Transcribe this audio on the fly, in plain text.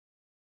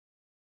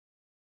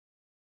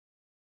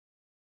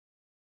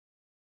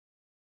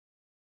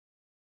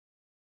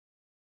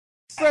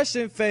Fresh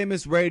and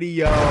Famous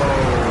Radio.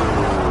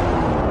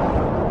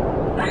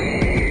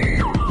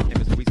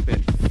 We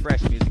spin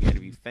fresh music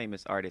interview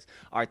famous artists.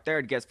 Our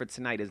third guest for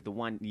tonight is the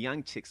one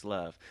young chicks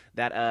love.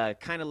 That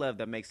kind of love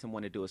that makes him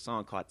want to do a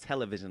song called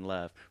Television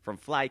Love. From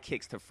fly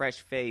kicks to fresh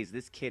phase,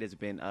 this kid has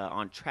been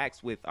on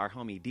tracks with our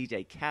homie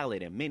DJ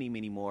Khaled and many,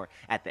 many more.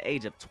 At the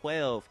age of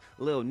 12,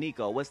 Lil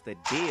Niqo, what's the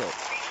deal?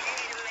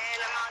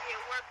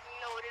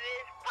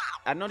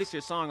 I noticed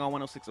your song on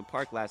 106 in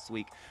Park last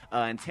week,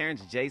 and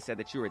Terrence J said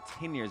that you were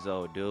 10 years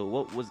old, dude.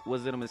 What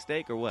was it a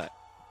mistake or what?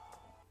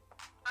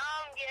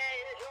 Yeah,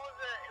 it was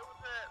a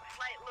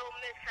slight little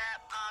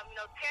mishap.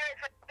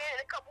 Terrence has been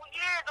a couple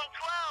years. I'm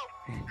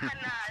 12.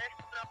 Nah, that's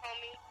enough on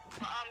me.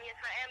 But yes,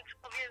 I am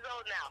 12 years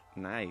old now.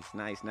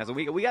 Nice. Now, so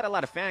we got a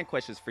lot of fan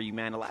questions for you,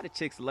 man. A lot of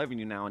chicks loving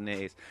you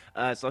nowadays.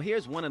 So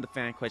here's one of the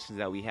fan questions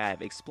that we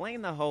have.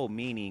 Explain the whole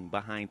meaning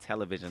behind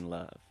Television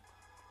Love.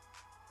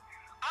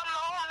 The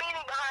whole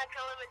meaning behind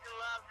Television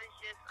Love is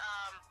just,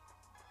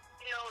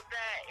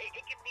 that it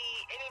could be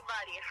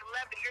anybody, your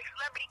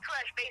celebrity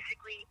crush,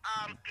 basically.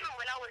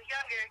 When I was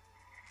younger,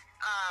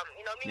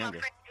 me and my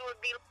friends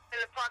would be in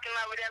the parking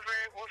lot, whatever.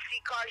 We'll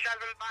see cars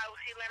driving by. We'll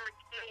see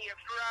Lamborghini or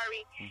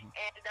Ferrari,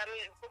 and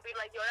we'll be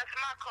like, "Yo, that's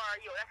my car.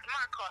 Yo, that's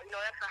my car.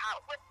 That's a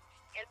Hot Whip."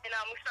 And then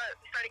we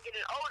started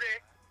getting older,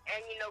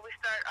 and we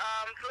start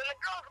feeling the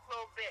girls a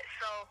little bit.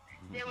 So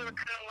then we were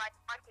kind of like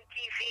watching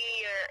TV,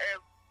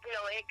 or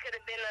it could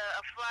have been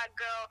a fly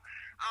girl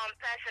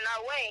passing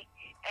our way,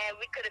 and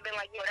we could have been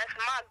like, "Yo, that's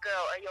my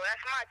girl," or "Yo,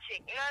 that's my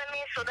chick." You know what I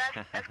mean? So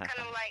that's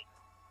kind of like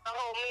the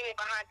whole meaning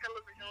behind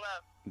Television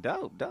Love.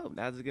 Dope.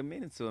 That's a good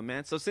meaning to it,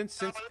 man. So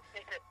since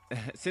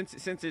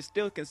you're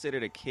still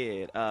considered a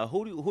kid,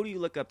 who do you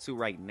look up to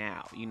right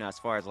now? As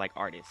far as like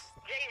artists.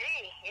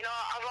 Jay-Z.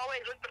 I've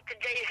always looked up to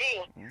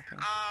Jay-Z. Okay.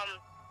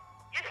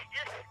 Just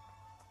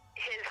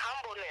his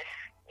humbleness.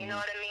 You know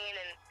what I mean?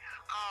 And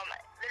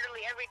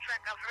literally every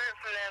track I've heard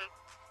from him,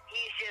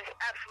 he's just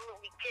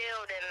absolutely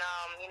killed, and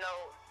he's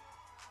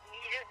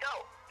just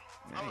dope.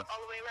 Nice.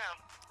 All the way around.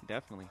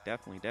 Definitely.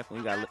 That's what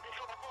I'm trying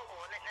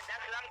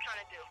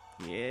to do.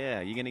 Yeah,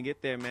 you're gonna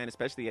get there, man.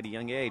 Especially at a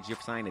young age. You're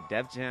signed to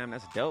Def Jam.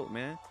 That's dope,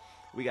 man.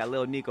 We got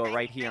Lil Niqo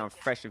right here on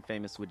Fresh and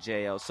Famous with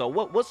J.O. So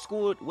what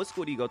school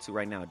do you go to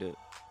right now, dude?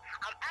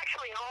 I'm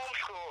actually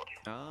homeschooled.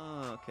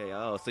 Oh, okay.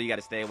 Oh, so you got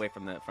to stay away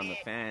from the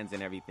fans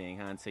and everything,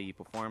 huh? Until you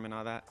perform and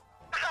all that.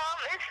 It's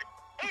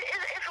a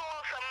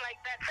little something like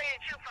that. Tell you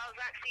the truth, I was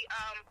actually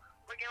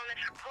working on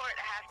this report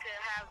I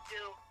have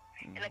due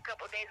in a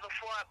couple of days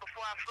before I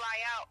fly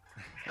out.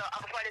 So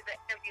I'm part of the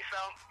interview,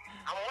 so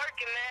I'm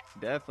working, man.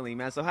 Definitely,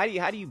 man. So how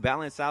do you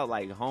balance out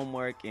like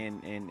homework and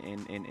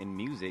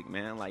music,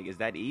 man? Like, is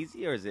that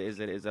easy or is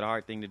it a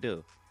hard thing to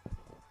do?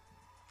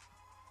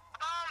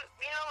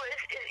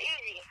 It's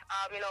easy.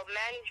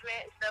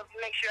 Management and stuff.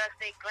 Make sure I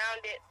stay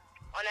grounded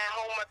on that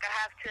homework. I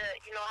have to,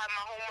 have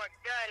my homework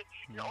done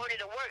in order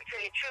to work.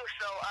 Tell you the truth.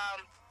 So,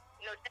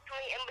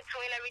 definitely in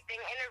between everything,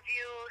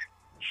 interviews,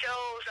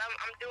 shows,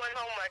 I'm doing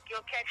homework.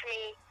 You'll catch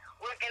me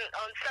working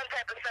on some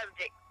type of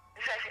subject.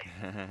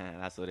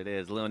 That's what it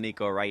is. Lil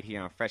Niqo right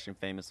here on Fresh and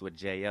Famous with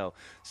J.O.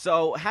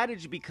 So how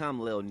did you become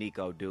Lil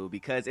Niqo, dude?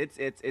 Because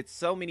it's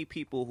so many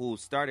people who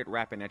started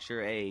rapping at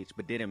your age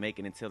but didn't make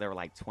it until they were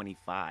like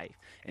 25.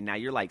 And now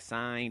you're like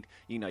signed,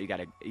 you got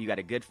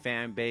a good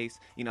fan base.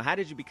 How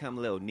did you become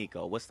Lil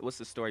Niqo? What's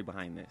the story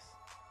behind this?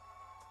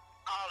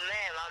 Oh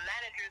man, my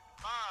manager's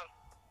bomb.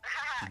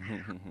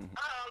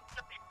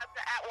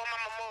 At One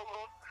Mama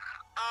Mogul.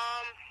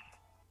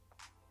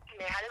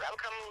 How did I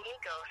become Lil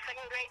Niqo?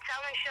 Second grade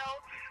talent show.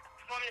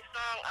 Performed the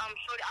song,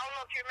 Shorty. I don't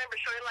know if you remember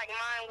Shorty Like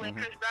Mine with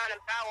Chris Brown and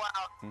Bow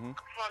Wow. I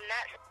performed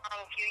that song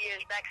a few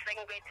years back,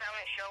 second grade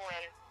talent show,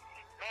 and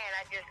man,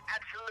 I just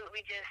absolutely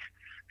just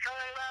fell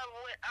in love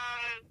with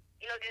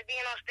just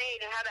being on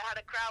stage and how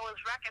the crowd was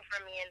rocking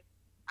for me, and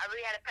I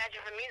really had a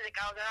passion for music.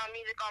 I was around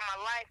music all my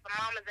life. My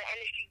mom is an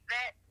industry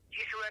vet.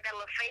 She used to work at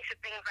Little Face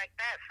and things like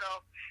that. So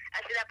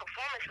after that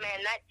performance,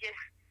 man, that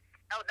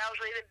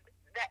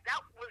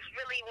was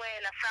really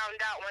when I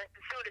found out when I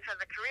pursued this as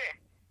a career.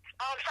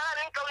 Shout out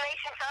to Niqo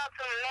Nation, shout out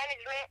to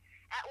management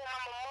at One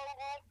Mama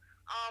Mogul.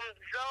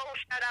 Zoe,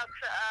 shout out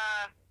to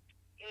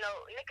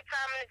Nick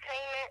Time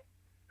Entertainment,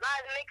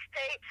 live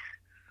mixtapes.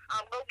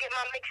 Go get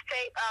my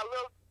mixtape,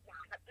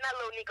 not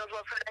Lil Niqo's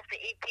well, so that's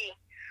the EP.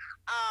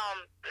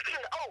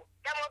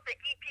 Download the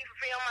EP for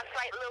free on my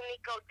site,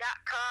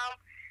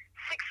 lilniqo.com.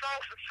 6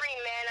 songs for free,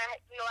 man.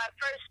 At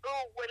first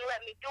school wouldn't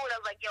let me do it.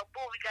 I was like, yo,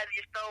 boo, we gotta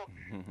just throw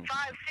 5, 6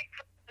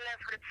 in there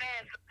for the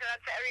fans. So shout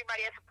out to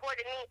everybody that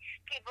supported me.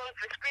 Keep voting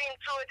for Scream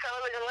Tour.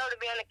 Television Love to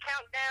be on the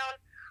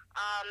countdown.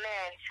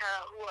 Man,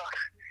 shout out who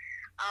else?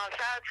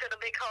 Shout out to the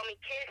big homie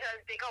Kid, shout out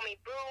to the big homie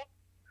Boo.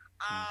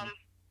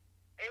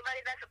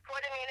 Everybody that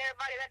supported me and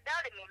everybody that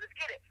doubted me. Let's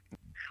get it.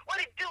 What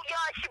it do,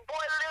 y'all? It's your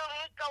boy Lil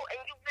Niqo, and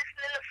you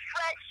listening to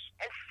Fresh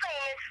and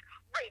Famous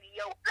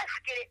Radio. Let's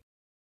get it.